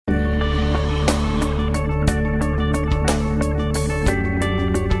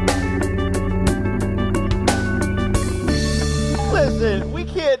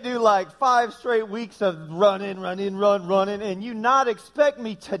like 5 straight weeks of running, and you not expect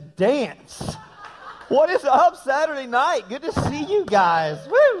me to dance. What is up Saturday night? Good to see you guys.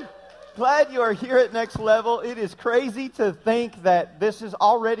 Woo! Glad you are here at Next Level. It is crazy to think that this is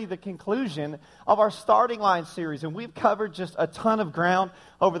already the conclusion of our Starting Line series. And we've covered just a ton of ground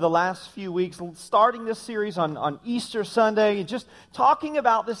over the last few weeks, starting this series on Easter Sunday, and just talking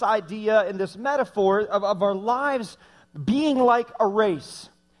about this idea and this metaphor of our lives being like a race.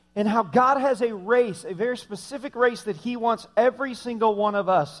 And how God has a race, a very specific race that He wants every single one of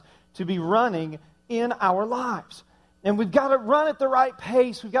us to be running in our lives. And we've got to run at the right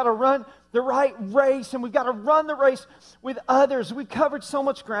pace. We've got to run the right race. And we've got to run the race with others. We've covered so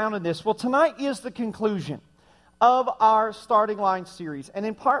much ground in this. Well, tonight is the conclusion of our Starting Line series. And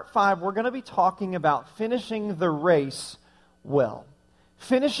in part 5, we're going to be talking about finishing the race well.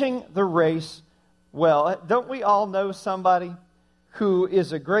 Finishing the race well. Don't we all know somebody who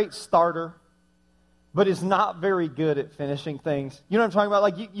is a great starter, but is not very good at finishing things? You know what I'm talking about?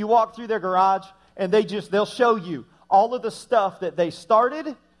 Like you walk through their garage, and they'll show you all of the stuff that they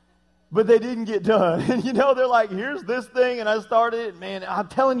started, but they didn't get done. And they're like, here's this thing, and I started it. Man, I'm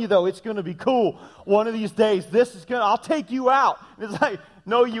telling you though, it's going to be cool. One of these days, I'll take you out. And it's like,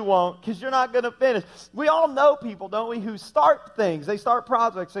 no you won't, because you're not going to finish. We all know people, don't we, who start things. They start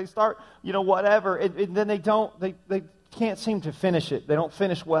projects, they start, whatever, and then they can't seem to finish it. They don't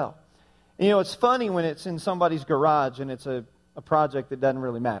finish well. And, it's funny when it's in somebody's garage and it's a project that doesn't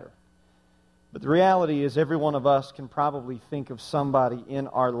really matter. But the reality is every one of us can probably think of somebody in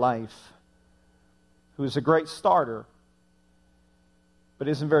our life who is a great starter, but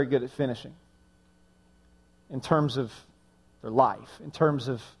isn't very good at finishing in terms of their life, in terms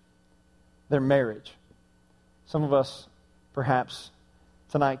of their marriage. Some of us, perhaps,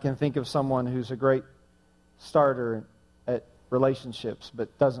 tonight can think of someone who's a great starter at relationships,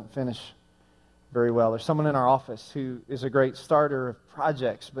 but doesn't finish very well. Or someone in our office who is a great starter of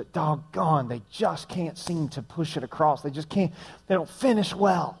projects, but doggone, they just can't seem to push it across. They don't finish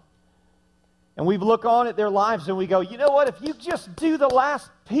well. And we look on at their lives and we go, you know what, if you just do the last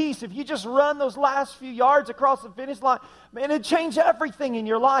piece, if you just run those last few yards across the finish line, man, it'd change everything in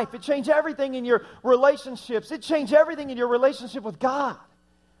your life. It'd change everything in your relationships. It'd change everything in your relationship with God.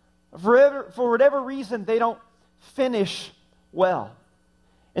 For whatever reason, they don't finish well.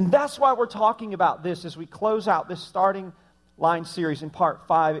 And that's why we're talking about this as we close out this Starting Line series in part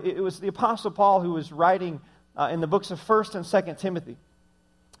 5. It was the Apostle Paul who was writing in the books of 1st and 2nd Timothy.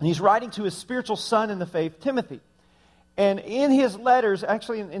 And he's writing to his spiritual son in the faith, Timothy. And in his letters,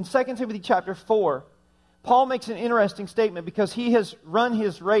 actually in 2 Timothy chapter 4, Paul makes an interesting statement because he has run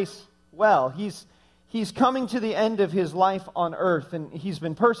his race well. He's coming to the end of his life on earth, and he's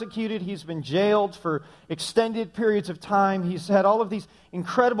been persecuted, he's been jailed for extended periods of time, he's had all of these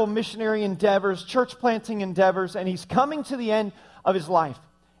incredible missionary endeavors, church planting endeavors, and he's coming to the end of his life.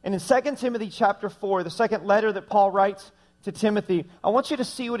 And in 2 Timothy chapter 4, the second letter that Paul writes to Timothy, I want you to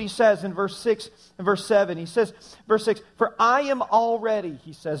see what he says in verse 6 and verse 7. He says, verse 6, "For I am already,"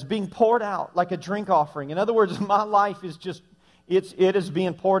 he says, "being poured out like a drink offering." In other words, my life is it is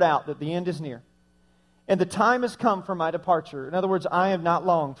being poured out, that the end is near. "And the time has come for my departure." In other words, I am not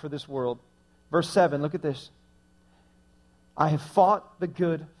long for this world. Verse 7, look at this. "I have fought the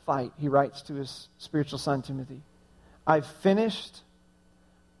good fight," he writes to his spiritual son Timothy. "I've finished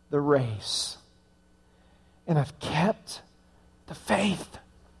the race, and I've kept the faith."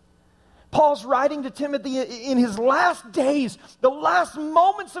 Paul's writing to Timothy in his last days, the last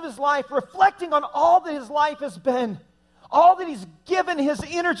moments of his life, reflecting on all that his life has been. All that he's given his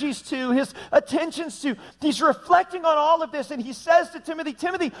energies to, his attentions to. He's reflecting on all of this, and he says to Timothy,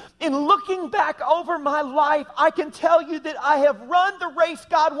 "Timothy, in looking back over my life, I can tell you that I have run the race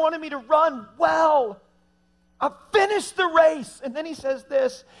God wanted me to run well. I've finished the race." And then he says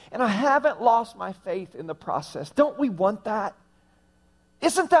this, "and I haven't lost my faith in the process." Don't we want that?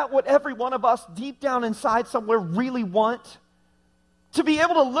 Isn't that what every one of us deep down inside somewhere really want? To be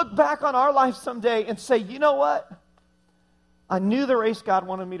able to look back on our life someday and say, you know what? I knew the race God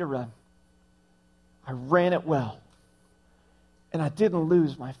wanted me to run. I ran it well. And I didn't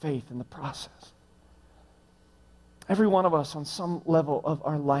lose my faith in the process. Every one of us on some level of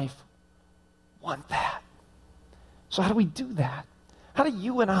our life want that. So how do we do that? How do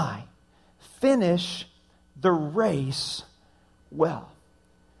you and I finish the race well?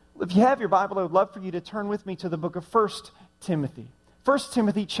 If you have your Bible, I would love for you to turn with me to the book of 1 Timothy. 1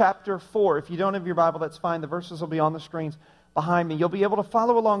 Timothy chapter 4. If you don't have your Bible, that's fine. The verses will be on the screens behind me. You'll be able to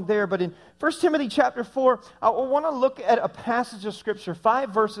follow along there. But in 1 Timothy chapter 4, I want to look at a passage of Scripture, 5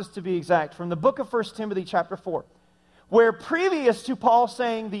 verses to be exact, from the book of 1 Timothy chapter 4, Where previous to Paul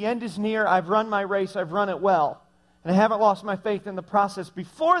saying, the end is near, I've run my race, I've run it well, and I haven't lost my faith in the process.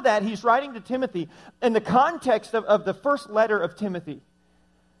 Before that, he's writing to Timothy. In the context of the first letter of Timothy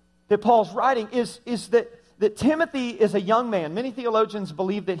that Paul's writing is that Timothy is a young man. Many theologians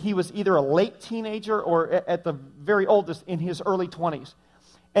believe that he was either a late teenager or at the very oldest in his early 20s.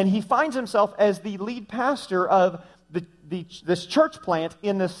 And he finds himself as the lead pastor of this church plant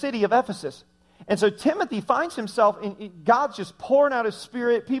in the city of Ephesus. And so Timothy finds himself, God's just pouring out His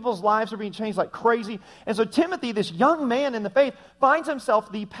Spirit. People's lives are being changed like crazy. And so Timothy, this young man in the faith, finds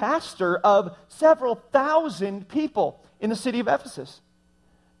himself the pastor of several thousand people in the city of Ephesus.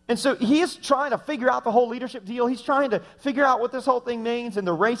 And so he is trying to figure out the whole leadership deal. He's trying to figure out what this whole thing means and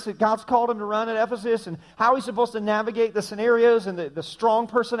the race that God's called him to run at Ephesus and how he's supposed to navigate the scenarios and the strong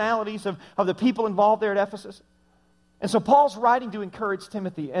personalities of the people involved there at Ephesus. And so Paul's writing to encourage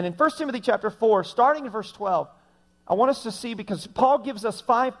Timothy. And in 1 Timothy chapter 4, starting in verse 12, I want us to see, because Paul gives us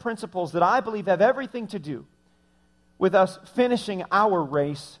 5 principles that I believe have everything to do with us finishing our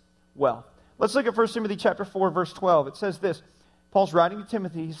race well. Let's look at 1 Timothy chapter 4, verse 12. It says this. Paul's writing to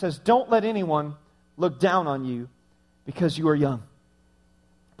Timothy. He says, don't let anyone look down on you because you are young.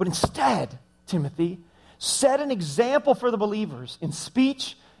 But instead, Timothy, set an example for the believers in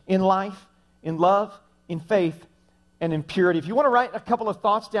speech, in life, in love, in faith, and in purity. If you want to write a couple of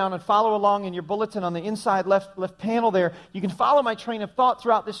thoughts down and follow along in your bulletin on the inside left panel there, you can follow my train of thought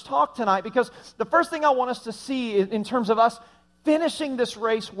throughout this talk tonight, because the first thing I want us to see in terms of us finishing this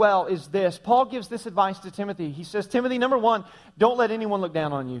race well is this. Paul gives this advice to Timothy. He says, Timothy, number 1, don't let anyone look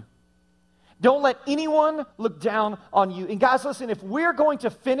down on you. Don't let anyone look down on you. And guys, listen, if we're going to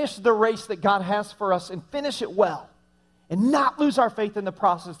finish the race that God has for us and finish it well and not lose our faith in the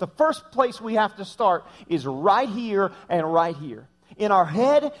process, the first place we have to start is right here and right here, in our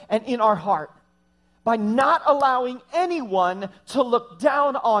head and in our heart, by not allowing anyone to look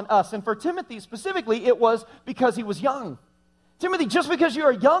down on us. And for Timothy specifically, it was because he was young. Timothy, just because you're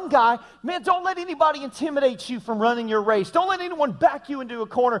a young guy, man, don't let anybody intimidate you from running your race. Don't let anyone back you into a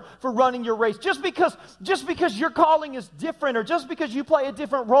corner for running your race. Just because your calling is different, or just because you play a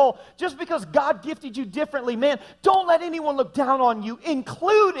different role, just because God gifted you differently, man, don't let anyone look down on you,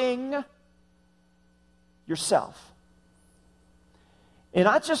 including yourself. And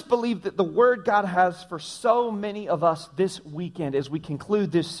I just believe that the word God has for so many of us this weekend as we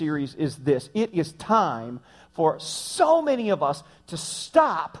conclude this series is this. It is time for so many of us to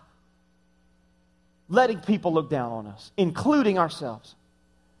stop letting people look down on us, including ourselves.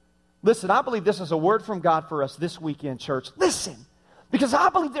 Listen, I believe this is a word from God for us this weekend, church. Listen, because I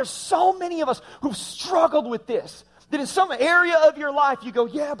believe there's so many of us who've struggled with this. That in some area of your life you go,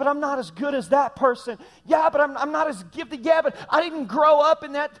 yeah, but I'm not as good as that person. Yeah, but I'm not as gifted. Yeah, but I didn't grow up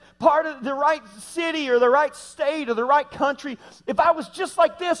in that part of the right city or the right state or the right country. If I was just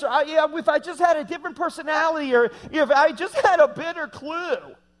like this, or if I just had a different personality, or if I just had a better clue,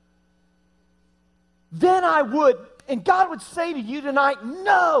 then I would. And God would say to you tonight,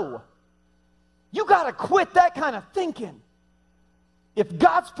 no. You got to quit that kind of thinking. If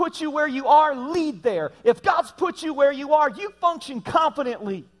God's put you where you are, lead there. If God's put you where you are, you function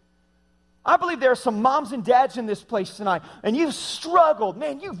confidently. I believe there are some moms and dads in this place tonight, and you've struggled,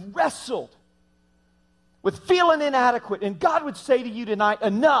 man, you've wrestled with feeling inadequate, and God would say to you tonight,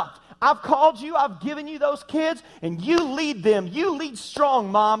 enough. I've called you, I've given you those kids, and you lead them. You lead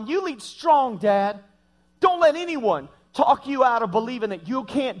strong, Mom. You lead strong, Dad. Don't let anyone talk you out of believing that you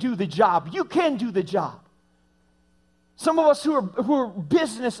can't do the job. You can do the job. Some of us who are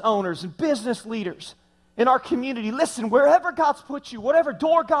business owners and business leaders in our community, listen, wherever God's put you, whatever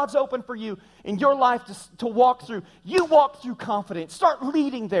door God's opened for you in your life to walk through, you walk through confidence. Start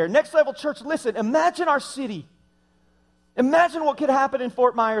leading there. Next Level Church, listen, imagine our city. Imagine what could happen in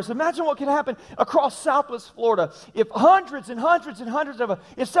Fort Myers. Imagine what could happen across Southwest Florida if hundreds and hundreds and hundreds of us,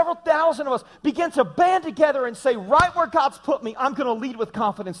 if several thousand of us begin to band together and say, right where God's put me, I'm going to lead with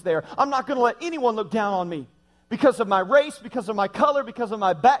confidence there. I'm not going to let anyone look down on me. Because of my race, because of my color, because of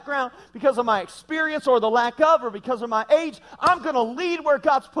my background, because of my experience or the lack of, or because of my age, I'm going to lead where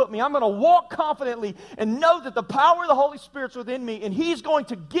God's put me. I'm going to walk confidently and know that the power of the Holy Spirit's within me, and He's going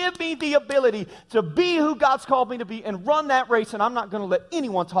to give me the ability to be who God's called me to be and run that race, and I'm not going to let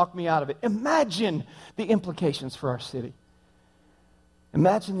anyone talk me out of it. Imagine the implications for our city.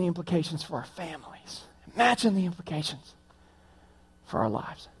 Imagine the implications for our families. Imagine the implications for our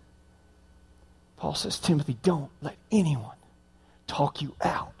lives. Paul says, Timothy, don't let anyone talk you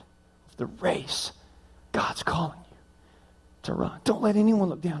out of the race God's calling you to run. Don't let anyone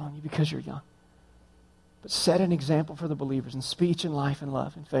look down on you because you're young. But set an example for the believers in speech and life and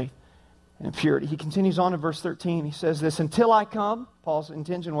love and faith and purity. He continues on in verse 13. He says this, until I come, Paul's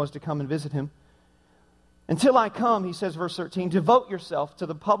intention was to come and visit him. Until I come, he says, verse 13, devote yourself to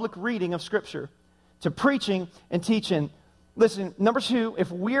the public reading of Scripture, to preaching and teaching. Listen, number 2,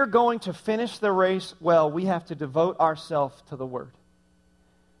 if we're going to finish the race well, we have to devote ourselves to the Word.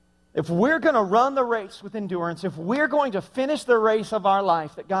 If we're going to run the race with endurance, if we're going to finish the race of our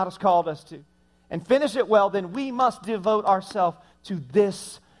life that God has called us to, and finish it well, then we must devote ourselves to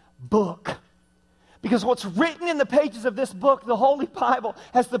this book. Because what's written in the pages of this book, the Holy Bible,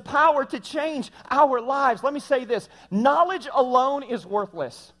 has the power to change our lives. Let me say this, knowledge alone is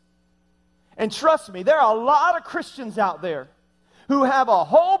worthless. And trust me, there are a lot of Christians out there who have a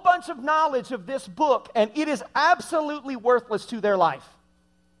whole bunch of knowledge of this book, and it is absolutely worthless to their life.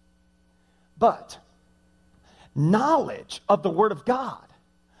 But knowledge of the Word of God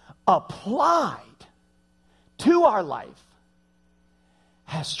applied to our life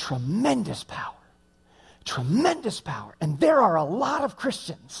has tremendous power. Tremendous power. And there are a lot of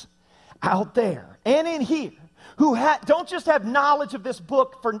Christians out there and in here who don't just have knowledge of this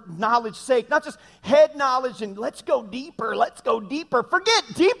book for knowledge's sake, not just head knowledge and let's go deeper, let's go deeper. Forget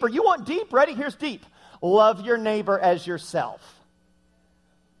deeper. You want deep? Ready? Here's deep. Love your neighbor as yourself.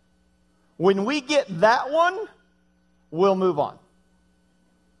 When we get that one, we'll move on.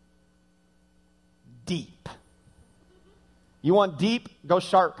 Deep. You want deep? Go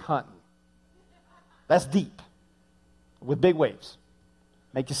shark hunting. That's deep. With big waves.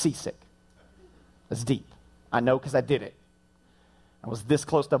 Make you seasick. That's deep. I know because I did it. I was this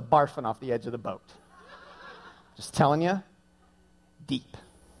close to barfing off the edge of the boat. Just telling you, deep.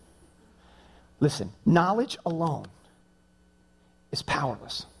 Listen, knowledge alone is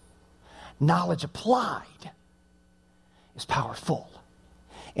powerless. Knowledge applied is powerful.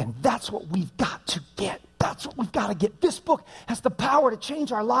 And that's what we've got to get. That's what we've got to get. This book has the power to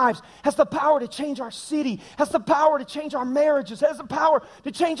change our lives, has the power to change our city, has the power to change our marriages, has the power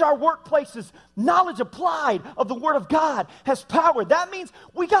to change our workplaces. Knowledge applied of the Word of God has power. That means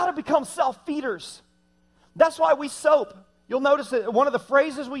we got to become self-feeders. That's why we soap. You'll notice that one of the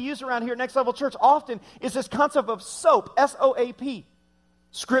phrases we use around here at Next Level Church often is this concept of SOAP, S-O-A-P.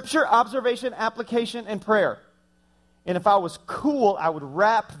 Scripture, observation, application, and prayer. And if I was cool, I would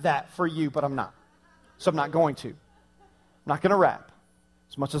rap that for you, but I'm not. So I'm not going to. I'm not going to rap.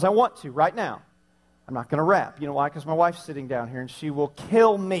 As much as I want to right now, I'm not going to rap. You know why? Because my wife's sitting down here and she will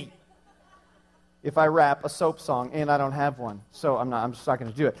kill me if I rap a soap song and I don't have one. So I'm just not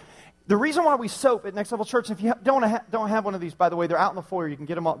going to do it. The reason why we soap at Next Level Church, if you don't have one of these, by the way, they're out in the foyer. You can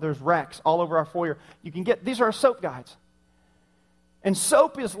get them all. There's racks all over our foyer. You can get, these are our soap guides. And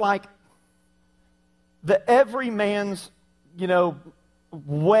soap is like the everyman's,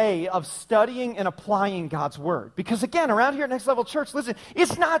 way of studying and applying God's Word. Because again, around here at Next Level Church, listen,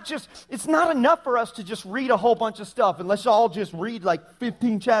 it's not enough for us to just read a whole bunch of stuff and let's all just read like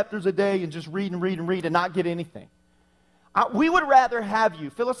 15 chapters a day and just read and read and read and not get anything. We would rather have you,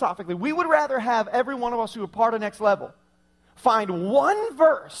 philosophically, we would rather have every one of us who are part of Next Level find one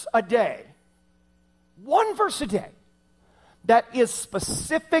verse a day that is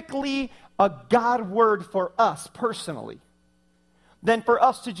specifically a God word for us personally, than for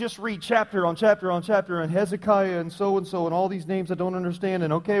us to just read chapter on chapter on chapter and Hezekiah and so and all these names I don't understand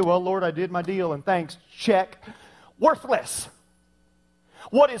and okay, well, Lord, I did my deal and thanks, check. Worthless.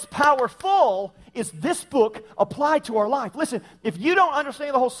 What is powerful is this book applied to our life. Listen, if you don't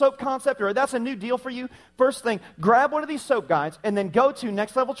understand the whole soap concept or that's a new deal for you, first thing, grab one of these soap guides and then go to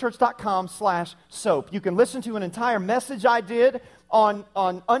nextlevelchurch.com/soap. You can listen to an entire message I did on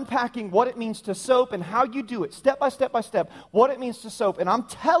unpacking what it means to soap and how you do it, step by step, what it means to soap. And I'm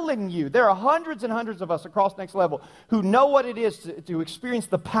telling you, there are hundreds and hundreds of us across Next Level who know what it is to experience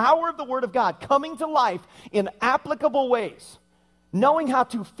the power of the Word of God coming to life in applicable ways. Knowing how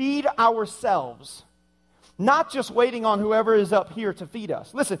to feed ourselves, not just waiting on whoever is up here to feed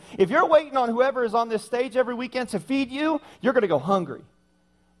us. Listen, if you're waiting on whoever is on this stage every weekend to feed you, you're going to go hungry.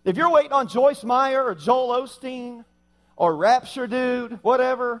 If you're waiting on Joyce Meyer or Joel Osteen or Rapture Dude,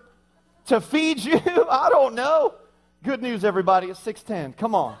 whatever, to feed you, I don't know. Good news, everybody, it's 6:10.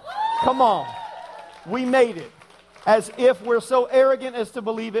 Come on. Come on. We made it. As if we're so arrogant as to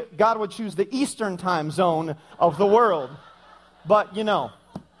believe it, God would choose the Eastern time zone of the world. But,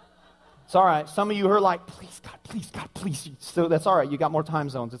 it's all right. Some of you are like, please, God, please. So that's all right. You got more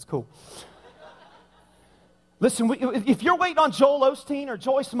time zones. It's cool. Listen, if you're waiting on Joel Osteen or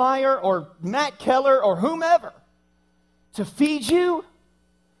Joyce Meyer or Matt Keller or whomever to feed you,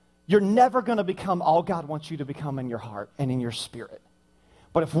 you're never going to become all God wants you to become in your heart and in your spirit.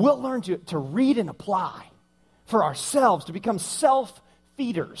 But if we'll learn to read and apply for ourselves, to become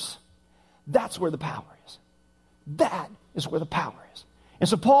self-feeders, That's where the power is. That is where the power is. And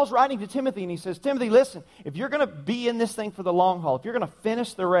so Paul's writing to Timothy, and he says, Timothy, listen, if you're going to be in this thing for the long haul, if you're going to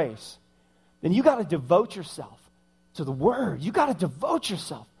finish the race, then you got to devote yourself to the Word. You got to devote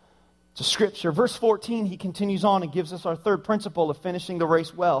yourself to Scripture. Verse 14, he continues on and gives us our third principle of finishing the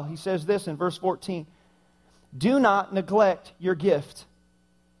race well. He says this in verse 14, do not neglect your gift,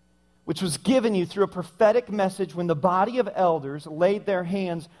 which was given you through a prophetic message when the body of elders laid their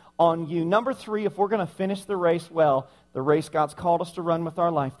hands on you. Number 3, if we're going to finish the race well, the race God's called us to run with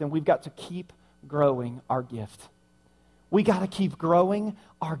our life, then we've got to keep growing our gift. We got to keep growing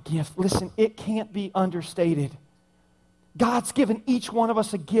our gift. Listen, it can't be understated. God's given each one of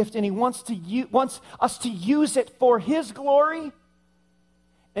us a gift, and He wants us to use it for His glory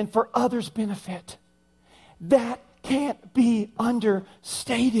and for others' benefit. That can't be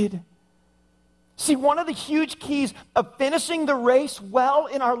understated. See, one of the huge keys of finishing the race well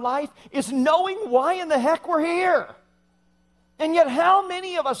in our life is knowing why in the heck we're here. And yet how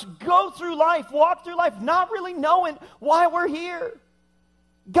many of us go through life, walk through life, not really knowing why we're here?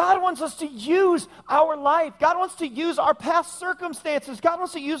 God wants us to use our life. God wants to use our past circumstances. God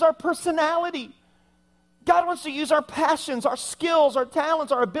wants to use our personality. God wants to use our passions, our skills, our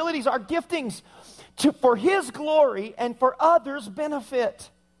talents, our abilities, our giftings for His glory and for others' benefit.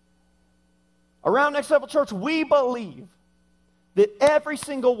 Around Next Level Church, we believe that every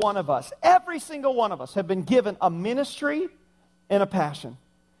single one of us have been given a ministry and a passion.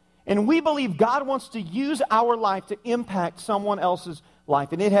 And we believe God wants to use our life to impact someone else's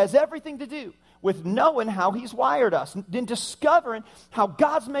life. And it has everything to do with knowing how He's wired us, and then discovering how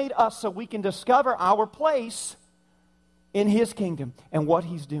God's made us so we can discover our place in His kingdom and what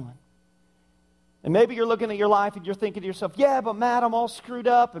He's doing. And maybe you're looking at your life and you're thinking to yourself, yeah, but Matt, I'm all screwed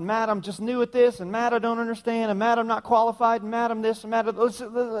up, and Matt, I'm just new at this, and Matt, I don't understand, and Matt, I'm not qualified, and Matt, I'm this, and Matt,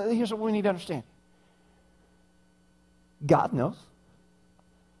 here's what we need to understand. God knows.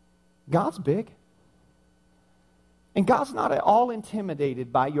 God's big. And God's not at all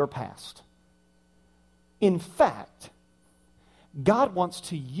intimidated by your past. In fact, God wants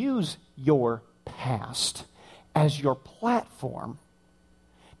to use your past as your platform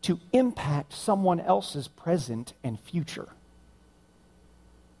to impact someone else's present and future.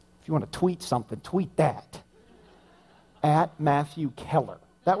 If you want to tweet something, tweet that. At Matthew Keller.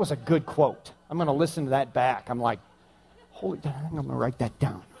 That was a good quote. I'm going to listen to that back. I'm like, holy, I'm going to write that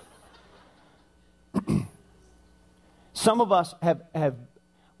down. Some of us have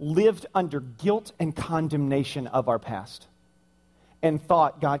lived under guilt and condemnation of our past and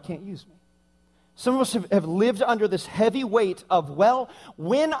thought, God can't use me. Some of us have lived under this heavy weight of, well,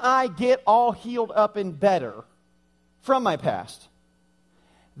 when I get all healed up and better from my past,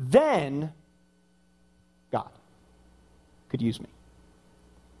 then God could use me.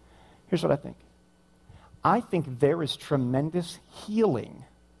 Here's what I think. I think there is tremendous healing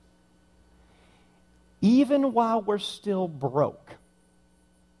even while we're still broke.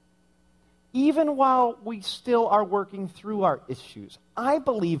 Even while we still are working through our issues. I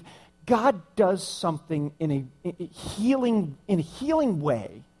believe God does something in a healing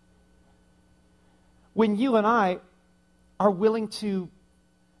way when you and I are willing to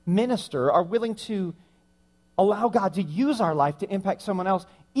minister, are willing to allow God to use our life to impact someone else,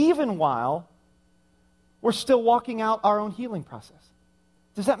 even while we're still walking out our own healing process.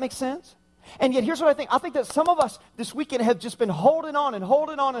 Does that make sense? And yet, here's what I think. I think that some of us this weekend have just been holding on,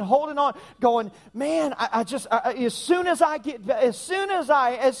 going, man, as soon as,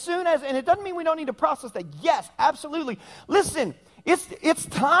 and it doesn't mean we don't need to process that. Yes, absolutely. Listen, it's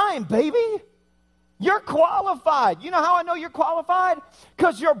time, baby. You're qualified. You know how I know you're qualified?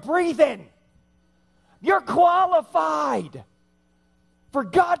 Because you're breathing. You're qualified for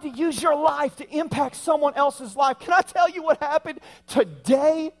God to use your life to impact someone else's life. Can I tell you what happened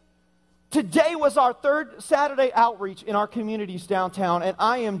today? Today was our third Saturday outreach in our communities downtown, and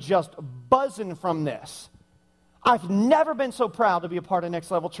I am just buzzing from this. I've never been so proud to be a part of Next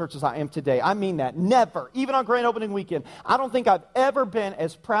Level Church as I am today. I mean that. Never. Even on grand opening weekend, I don't think I've ever been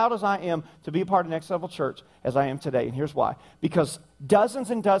as proud as I am to be a part of Next Level Church as I am today. And here's why. Because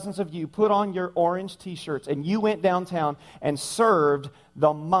dozens and dozens of you put on your orange t-shirts and you went downtown and served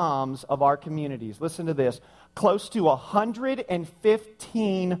the moms of our communities. Listen to this. Close to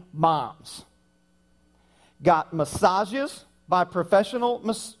 115 moms got massages by professional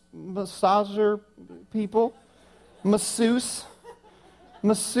massager people. Masseuse.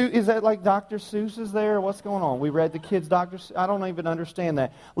 Is that like Dr. Seuss is there? What's going on? We read the kids' Dr. Seuss. I don't even understand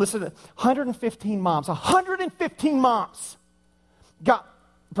that. Listen, 115 moms got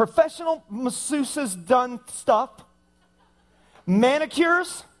professional masseuses done stuff,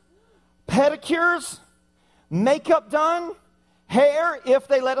 manicures, pedicures, makeup done, hair, if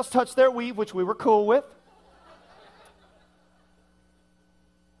they let us touch their weave, which we were cool with,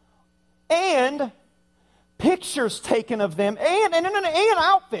 and pictures taken of them, and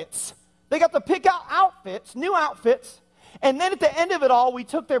outfits. They got to pick out outfits, new outfits, and then at the end of it all, we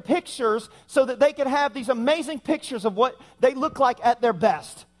took their pictures so that they could have these amazing pictures of what they look like at their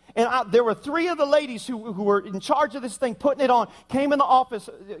best. And there were 3 of the ladies who were in charge of this thing, putting it on, came in the office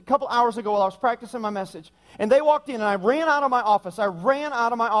a couple hours ago while I was practicing my message. And they walked in, and I ran out of my office. And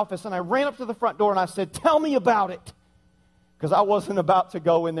I ran up to the front door, and I said, "Tell me about it." Because I wasn't about to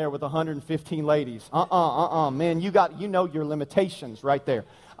go in there with 115 ladies. Man, you know your limitations right there.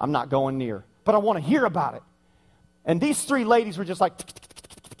 I'm not going near. But I want to hear about it. And these 3 ladies were just like,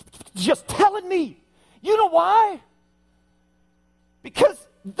 just telling me. You know why? Because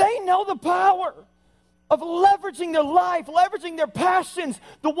they know the power of leveraging their life, leveraging their passions.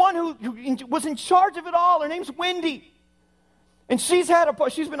 The one who was in charge of it all, her name's Wendy. And she's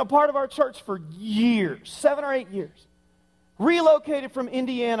been a part of our church for years, 7 or 8 years. Relocated from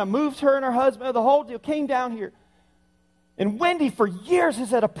Indiana, moved her and her husband, the whole deal, came down here. And Wendy, for years, has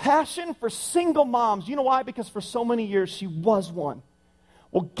had a passion for single moms. You know why? Because for so many years, she was one.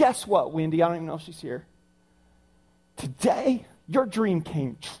 Well, guess what, Wendy? I don't even know if she's here. Today, your dream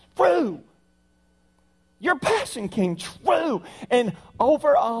came true. Your passion came true. And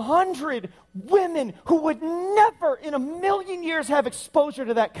over 100 women who would never in a million years have exposure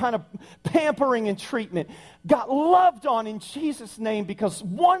to that kind of pampering and treatment got loved on in Jesus' name because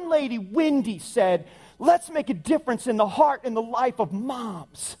one lady, Wendy, said, "Let's make a difference in the heart and the life of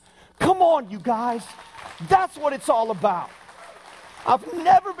moms." Come on, you guys. That's what it's all about. I've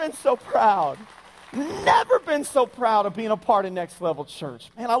never been so proud. Never been so proud of being a part of Next Level Church.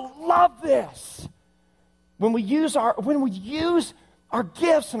 Man, I love this. When we use our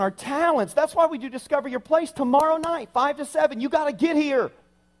gifts and our talents, that's why we do Discover Your Place tomorrow night, 5 to 7. You got to get here.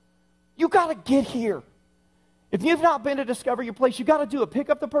 You got to get here. If you've not been to Discover Your Place, you got to do it. Pick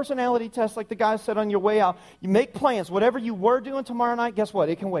up the personality test like the guy said on your way out. You make plans. Whatever you were doing tomorrow night, guess what?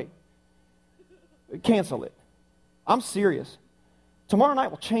 It can wait. Cancel it. I'm serious. Tomorrow night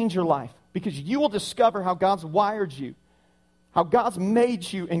will change your life because you will discover how God's wired you, how God's made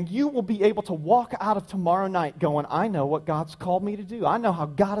you, and you will be able to walk out of tomorrow night going, "I know what God's called me to do. I know how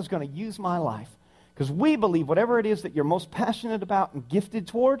God is going to use my life." Because we believe whatever it is that you're most passionate about and gifted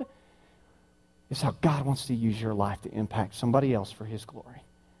toward is how God wants to use your life to impact somebody else for His glory.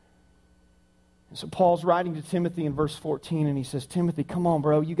 And so Paul's writing to Timothy in verse 14, and he says, "Timothy, come on,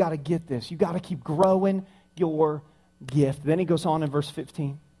 bro. You got to get this. You got to keep growing your gift." Then he goes on in verse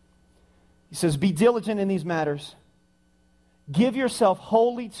 15. He says, "Be diligent in these matters. Give yourself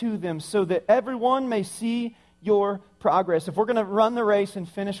wholly to them so that everyone may see your progress." If we're going to run the race and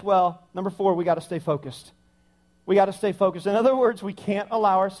finish well, number 4, we got to stay focused. We got to stay focused. In other words, we can't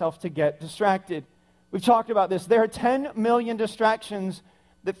allow ourselves to get distracted. We've talked about this. There are 10 million distractions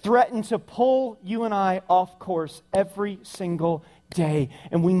that threaten to pull you and I off course every single day.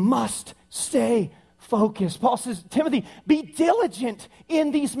 And we must stay focused. Paul says, "Timothy, be diligent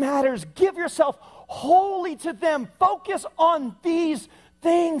in these matters. Give yourself wholly to them. Focus on these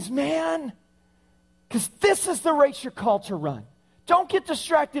things, man. Because this is the race you're called to run. Don't get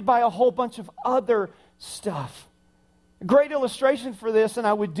distracted by a whole bunch of other stuff." A great illustration for this, and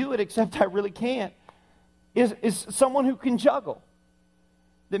I would do it except I really can't, is someone who can juggle.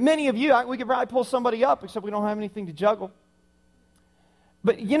 That many of you, we could probably pull somebody up, except we don't have anything to juggle.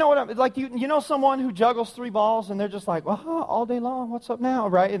 But you know what I'm like? You know someone who juggles 3 balls, and they're just like, "Well, all day long, what's up now?"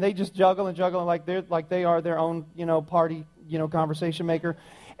 Right? And they just juggle and juggle, like they are their own, party, conversation maker,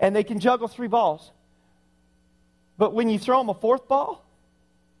 and they can juggle 3 balls. But when you throw them a 4th ball,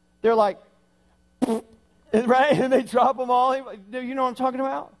 they're like, right? And they drop them all. You know what I'm talking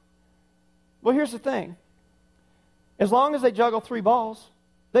about? Well, here's the thing. As long as they juggle 3 balls,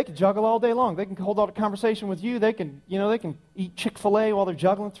 they can juggle all day long. They can hold a conversation with you. They can eat Chick-fil-A while they're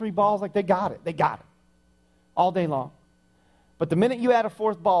juggling 3 balls. Like, they got it. They got it. All day long. But the minute you add a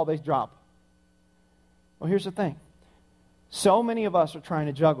 4th ball, they drop. Well, here's the thing. So many of us are trying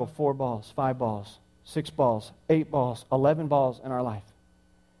to juggle 4 balls, 5 balls, 6 balls, 8 balls, 11 balls in our life.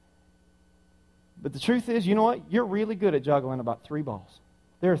 But the truth is, you know what? You're really good at juggling about 3 balls.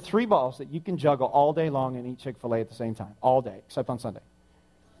 There are 3 balls that you can juggle all day long and eat Chick-fil-A at the same time. All day, except on Sunday.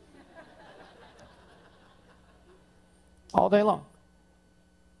 All day long.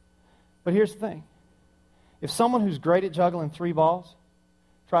 But here's the thing. If someone who's great at juggling 3 balls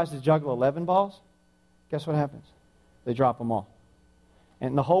tries to juggle 11 balls, guess what happens? They drop them all.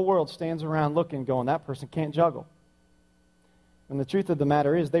 And the whole world stands around looking, going, "That person can't juggle." And the truth of the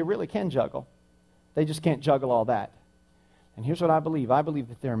matter is they really can juggle. They just can't juggle all that. And here's what I believe. I believe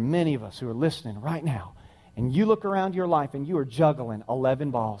that there are many of us who are listening right now, and you look around your life and you are juggling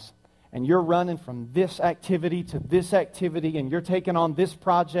 11 balls. And you're running from this activity to this activity, and you're taking on this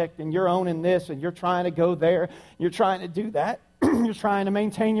project, and you're owning this, and you're trying to go there. You're trying to do that. You're trying to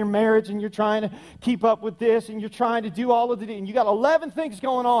maintain your marriage, and you're trying to keep up with this, and you're trying to do all of it. And you got 11 things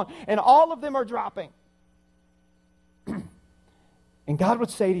going on, and all of them are dropping. And God would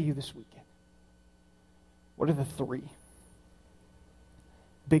say to you this weekend, what are the 3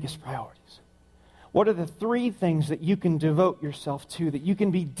 biggest priorities? What are the 3 things that you can devote yourself to, that you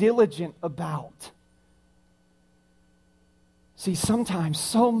can be diligent about? See, sometimes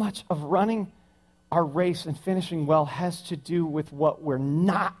so much of running our race and finishing well has to do with what we're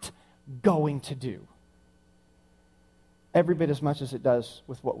not going to do, every bit as much as it does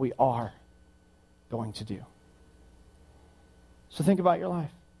with what we are going to do. So think about your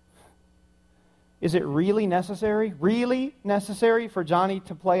life. Is it really necessary for Johnny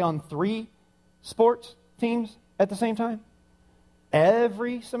to play on 3 sports teams at the same time?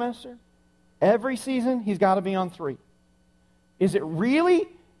 Every semester, every season, he's got to be on 3. Is it really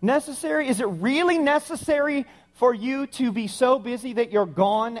necessary? Is it really necessary for you to be so busy that you're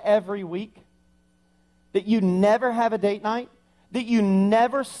gone every week? That you never have a date night? That you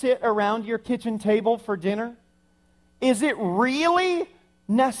never sit around your kitchen table for dinner? Is it really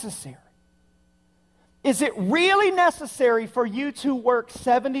necessary? Is it really necessary for you to work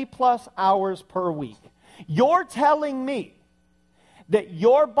 70 plus hours per week? You're telling me that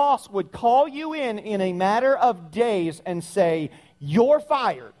your boss would call you in a matter of days and say, you're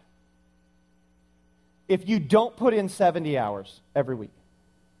fired if you don't put in 70 hours every week.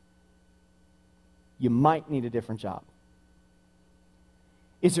 You might need a different job.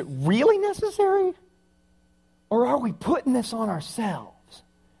 Is it really necessary? Or are we putting this on ourselves?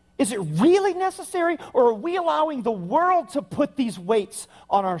 Is it really necessary, or are we allowing the world to put these weights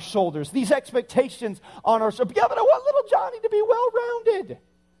on our shoulders, these expectations on our shoulders? Yeah, but I want little Johnny to be well-rounded.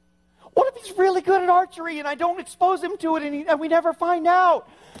 What if he's really good at archery and I don't expose him to it and we never find out?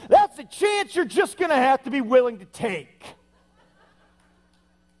 That's a chance you're just going to have to be willing to take.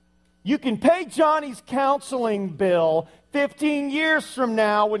 You can pay Johnny's counseling bill 15 years from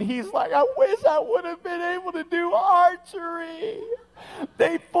now when he's like, I wish I would have been able to do archery.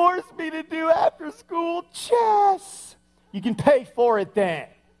 They forced me to do after-school chess. You can pay for it then.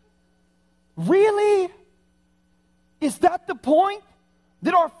 Really? Is that the point?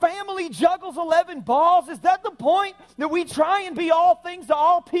 That our family juggles 11 balls? Is that the point? That we try and be all things to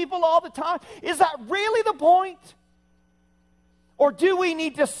all people all the time? Is that really the point? Or do we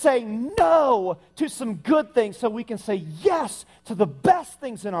need to say no to some good things so we can say yes to the best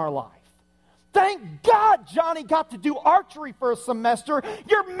things in our life? Thank God Johnny got to do archery for a semester.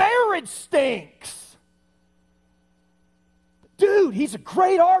 Your marriage stinks. Dude, he's a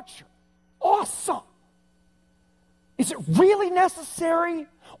great archer. Awesome. Is it really necessary?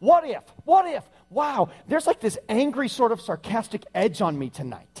 What if? Wow, there's like this angry sort of sarcastic edge on me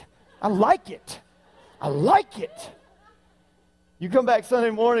tonight. I like it. You come back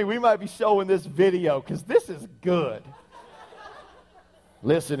Sunday morning, we might be showing this video because this is good.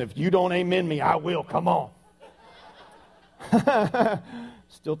 Listen, if you don't amen me, I will. Come on.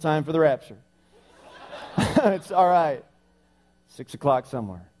 Still time for the rapture. It's all right. 6 o'clock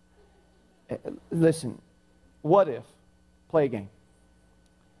somewhere. Listen, what if, play a game.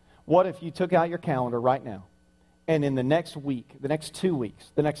 What if you took out your calendar right now, and in the next week, the next 2 weeks,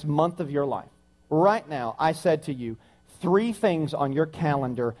 the next month of your life, right now, I said to you, 3 things on your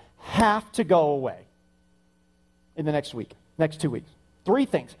calendar have to go away in the next week, next 2 weeks. 3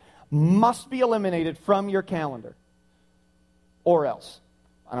 things must be eliminated from your calendar, or else.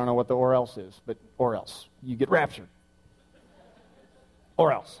 I don't know what the or else is, but or else. You get raptured.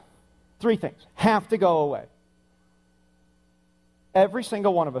 Or else. 3 things have to go away. Every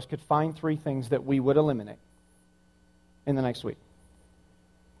single one of us could find 3 things that we would eliminate in the next week.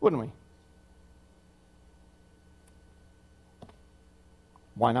 Wouldn't we?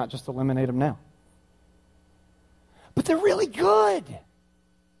 Why not just eliminate them now? But they're really good.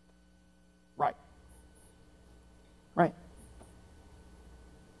 Right.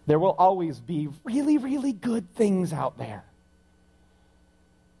 There will always be really, really good things out there.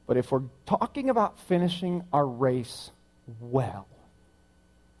 But if we're talking about finishing our race well,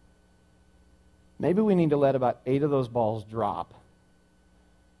 maybe we need to let about 8 of those balls drop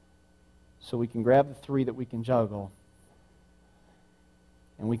so we can grab the 3 that we can juggle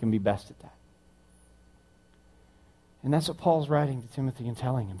and we can be best at that. And that's what Paul's writing to Timothy and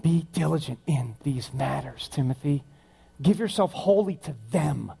telling him. Be diligent in these matters, Timothy. Give yourself wholly to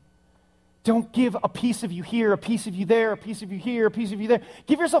them. Don't give a piece of you here, a piece of you there, a piece of you here, a piece of you there.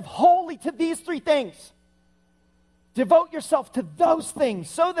 Give yourself wholly to these three things. Devote yourself to those things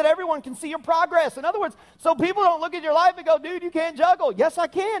so that everyone can see your progress. In other words, so people don't look at your life and go, dude, you can't juggle. Yes, I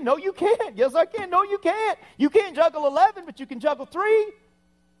can. No, you can't. Yes, I can. No, you can't. You can't juggle 11, but you can juggle 3.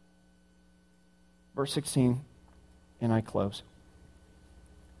 Verse 16, and I close.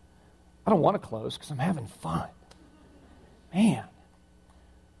 I don't want to close because I'm having fun. Man.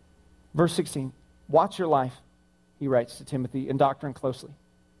 Verse 16, watch your life, he writes to Timothy, and doctrine closely.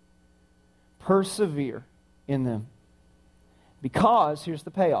 Persevere in them. Because, here's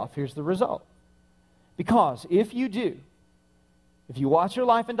the payoff, here's the result. Because if you do, if you watch your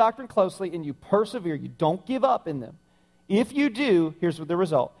life and doctrine closely and you persevere, you don't give up in them. If you do, here's the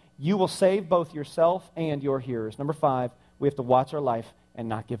result. You will save both yourself and your hearers. Number 5, we have to watch our life and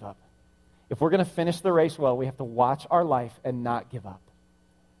not give up. If we're going to finish the race well, we have to watch our life and not give up.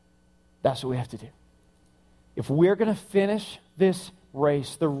 That's what we have to do. If we're going to finish this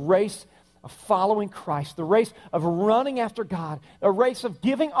race, the race of following Christ, the race of running after God, a race of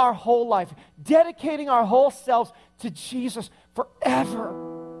giving our whole life, dedicating our whole selves to Jesus forever,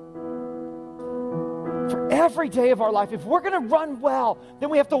 for every day of our life, if we're going to run well,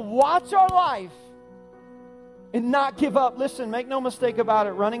 then we have to watch our life and not give up. Listen, make no mistake about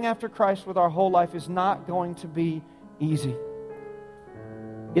it, running after Christ with our whole life is not going to be easy.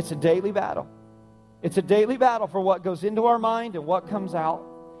 It's a daily battle. It's a daily battle for what goes into our mind and what comes out.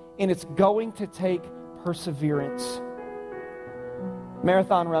 And it's going to take perseverance.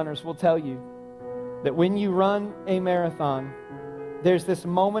 Marathon runners will tell you that when you run a marathon, there's this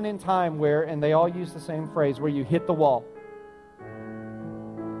moment in time where, and they all use the same phrase, where you hit the wall.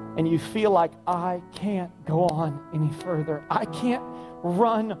 And you feel like, I can't go on any further. I can't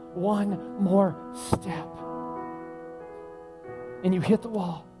run one more step. And you hit the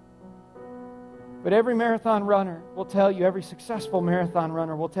wall. But every marathon runner will tell you, every successful marathon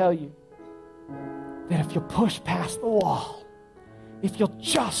runner will tell you that if you push past the wall, if you'll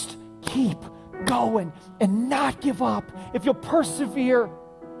just keep going and not give up, if you'll persevere,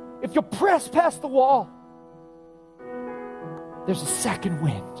 if you'll press past the wall, there's a second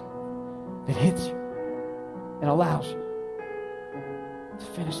wind that hits you and allows you to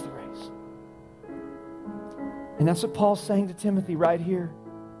finish the race. And that's what Paul's saying to Timothy right here.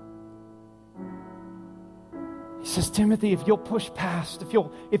 He says, Timothy, if you'll push past, if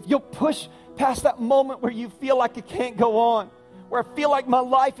you'll push past that moment where you feel like it can't go on, where I feel like my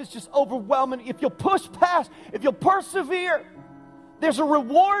life is just overwhelming, if you'll push past, if you'll persevere, there's a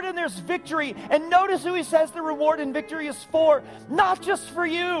reward and there's victory. And notice who he says the reward and victory is for. Not just for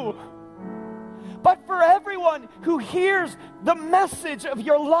you, but for everyone who hears the message of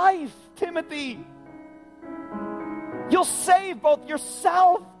your life, Timothy. You'll save both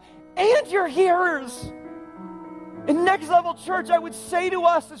yourself and your hearers. In Next Level Church, I would say to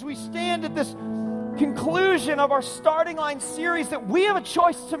us as we stand at this conclusion of our Starting Line series that we have a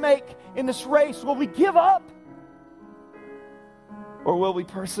choice to make in this race. Will we give up? Or will we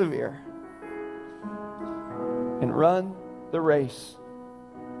persevere and run the race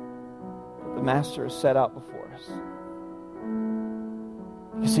that the Master has set out before us?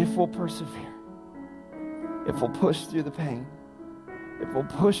 Because if we'll persevere, if we'll push through the pain, if we'll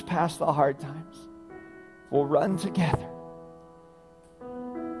push past the hard times, if we'll run together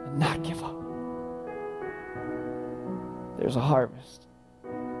and not give up, there's a harvest,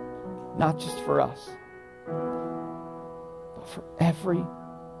 not just for us, but for every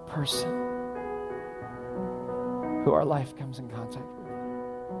person who our life comes in contact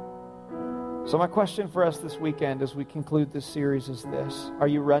with. So my question for us this weekend as we conclude this series is this: are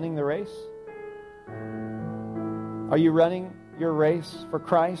you running the race? Are you running your race for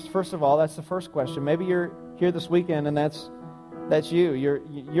Christ? First of all, that's the first question. Maybe you're here this weekend and that's you.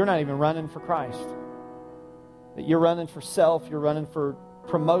 You're not even running for Christ. You're running for self. You're running for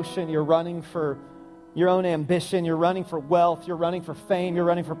promotion. You're running for your own ambition. You're running for wealth. You're running for fame. You're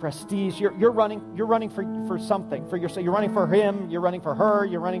running for prestige. You're running for something. For yourself. You're running for him. You're running for her.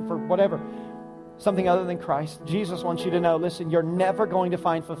 You're running for whatever. Something other than Christ. Jesus wants you to know, listen, you're never going to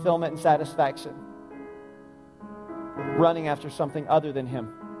find fulfillment and satisfaction running after something other than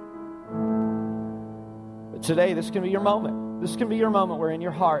him. But today, this can be your moment. This can be your moment where in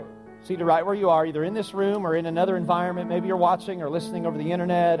your heart, seated right where you are, either in this room or in another environment, maybe you're watching or listening over the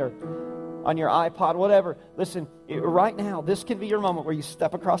internet or on your iPod, whatever. Listen, right now, this can be your moment where you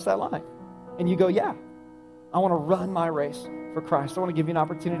step across that line and you go, yeah, I want to run my race for Christ. I want to give you an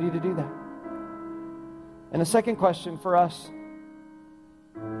opportunity to do that. And the second question for us,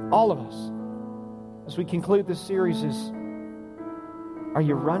 all of us, as we conclude this series is, Are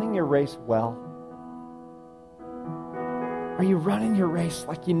you running your race well? Are you running your race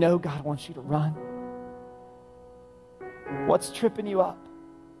like you know God wants you to run? What's tripping you up?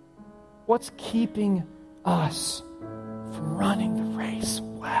 What's keeping us from running the race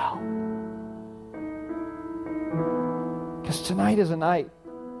well? Because tonight is a night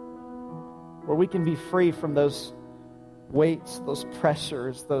where we can be free from those weights, those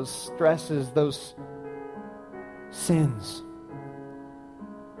pressures, those stresses, those sins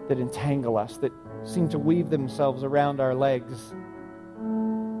that entangle us, that seem to weave themselves around our legs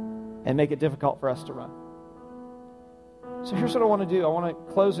and make it difficult for us to run. So here's what I want to do. I want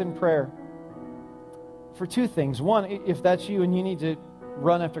to close in prayer for two things. One, if that's you and you need to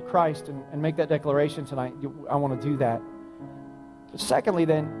run after Christ and make that declaration tonight, I want to do that. But secondly,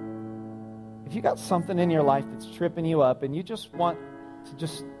 then, if you got something in your life that's tripping you up and you just want to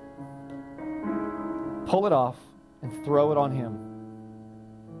just pull it off and throw it on Him,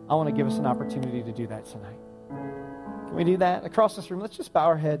 I want to give us an opportunity to do that tonight. Can we do that? Across this room, let's just bow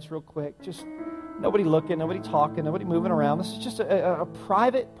our heads real quick. Just nobody looking, nobody talking, nobody moving around. This is just a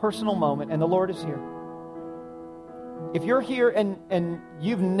private, personal moment, and the Lord is here. If you're here and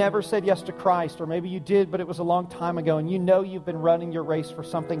you've never said yes to Christ, or maybe you did, but it was a long time ago, and you know you've been running your race for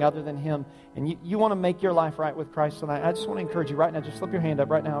something other than Him, and you want to make your life right with Christ tonight, I just want to encourage you right now, just slip your hand up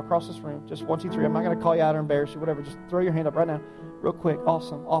right now across this room. Just 1, 2, 3. I'm not going to call you out or embarrass you, whatever. Just throw your hand up right now, real quick.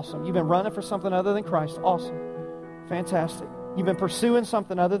 Awesome, awesome. You've been running for something other than Christ. Awesome. Fantastic. You've been pursuing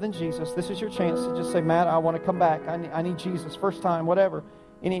something other than Jesus. This is your chance to just say, Matt, I want to come back. I need Jesus. First time, whatever.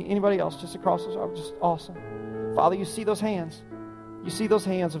 Anybody else just across this room? Just awesome. Father, you see those hands. You see those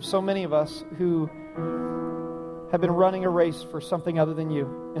hands of so many of us who have been running a race for something other than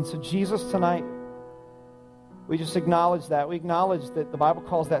you. And so Jesus, tonight, we just acknowledge that. We acknowledge that the Bible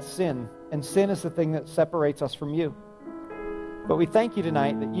calls that sin. And sin is the thing that separates us from you. But we thank you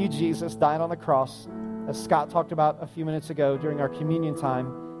tonight that you, Jesus, died on the cross, as Scott talked about a few minutes ago during our communion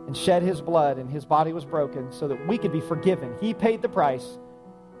time, and shed His blood, and His body was broken so that we could be forgiven. He paid the price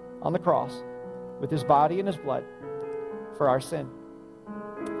on the cross with His body and His blood for our sin.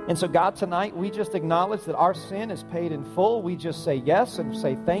 And so, God, tonight, we just acknowledge that our sin is paid in full. We just say yes and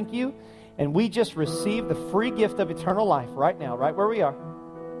say thank you. And we just receive the free gift of eternal life right now, right where we are.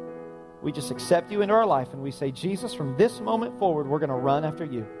 We just accept you into our life, and we say, Jesus, from this moment forward, we're going to run after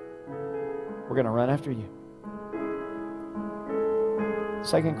you. We're going to run after you.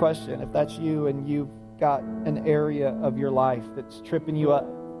 Second question, if that's you and you've got an area of your life that's tripping you up,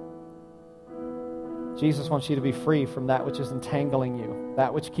 Jesus wants you to be free from that which is entangling you,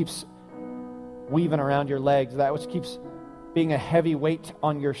 that which keeps weaving around your legs, that which keeps being a heavy weight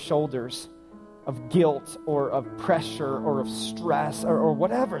on your shoulders of guilt or of pressure or of stress or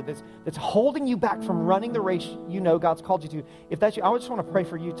whatever that's holding you back from running the race you know God's called you to. If that's you, I just want to pray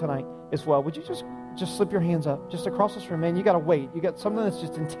for you tonight as well. Would you just slip your hands up just across this room? Man, you got to wait. You got something that's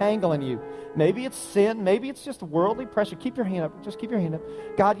just entangling you. Maybe it's sin. Maybe it's just worldly pressure. Keep your hand up. Just keep your hand up.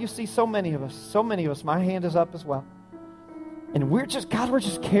 God, you see so many of us. My hand is up as well. And we're just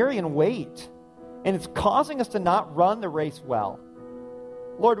carrying weight. And it's causing us to not run the race well.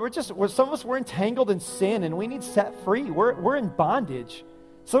 Lord, some of us, we're entangled in sin and we need set free. We're in bondage.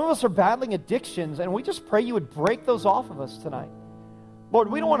 Some of us are battling addictions, and we just pray you would break those off of us tonight.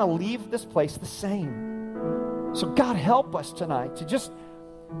 Lord, we don't want to leave this place the same. So God, help us tonight to just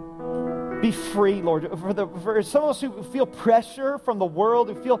be free, Lord. For some of us who feel pressure from the world,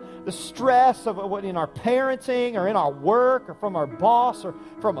 who feel the stress of what in our parenting or in our work or from our boss or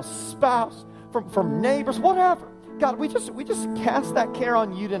from a spouse, from neighbors, whatever. God, we just cast that care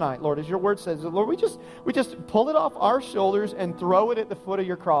on you tonight, Lord, as your word says. Lord, we just pull it off our shoulders and throw it at the foot of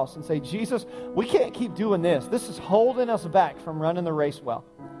your cross and say, Jesus, we can't keep doing this. This is holding us back from running the race well.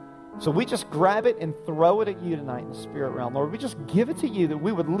 So we just grab it and throw it at you tonight in the spirit realm. Lord, we just give it to you that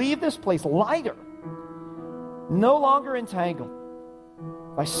we would leave this place lighter, no longer entangled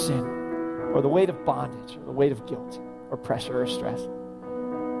by sin or the weight of bondage or the weight of guilt or pressure or stress.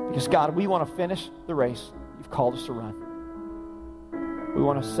 Because, God, we want to finish the race you've called us to run. We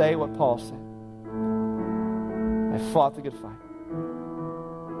want to say what Paul said. I fought the good fight.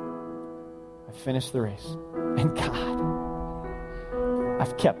 I finished the race. And God,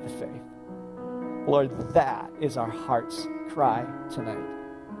 I've kept the faith. Lord, that is our heart's cry tonight.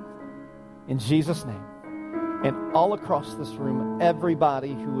 In Jesus' name. And all across this room,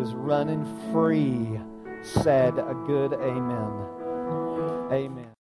 everybody who was running free said a good amen. Amen.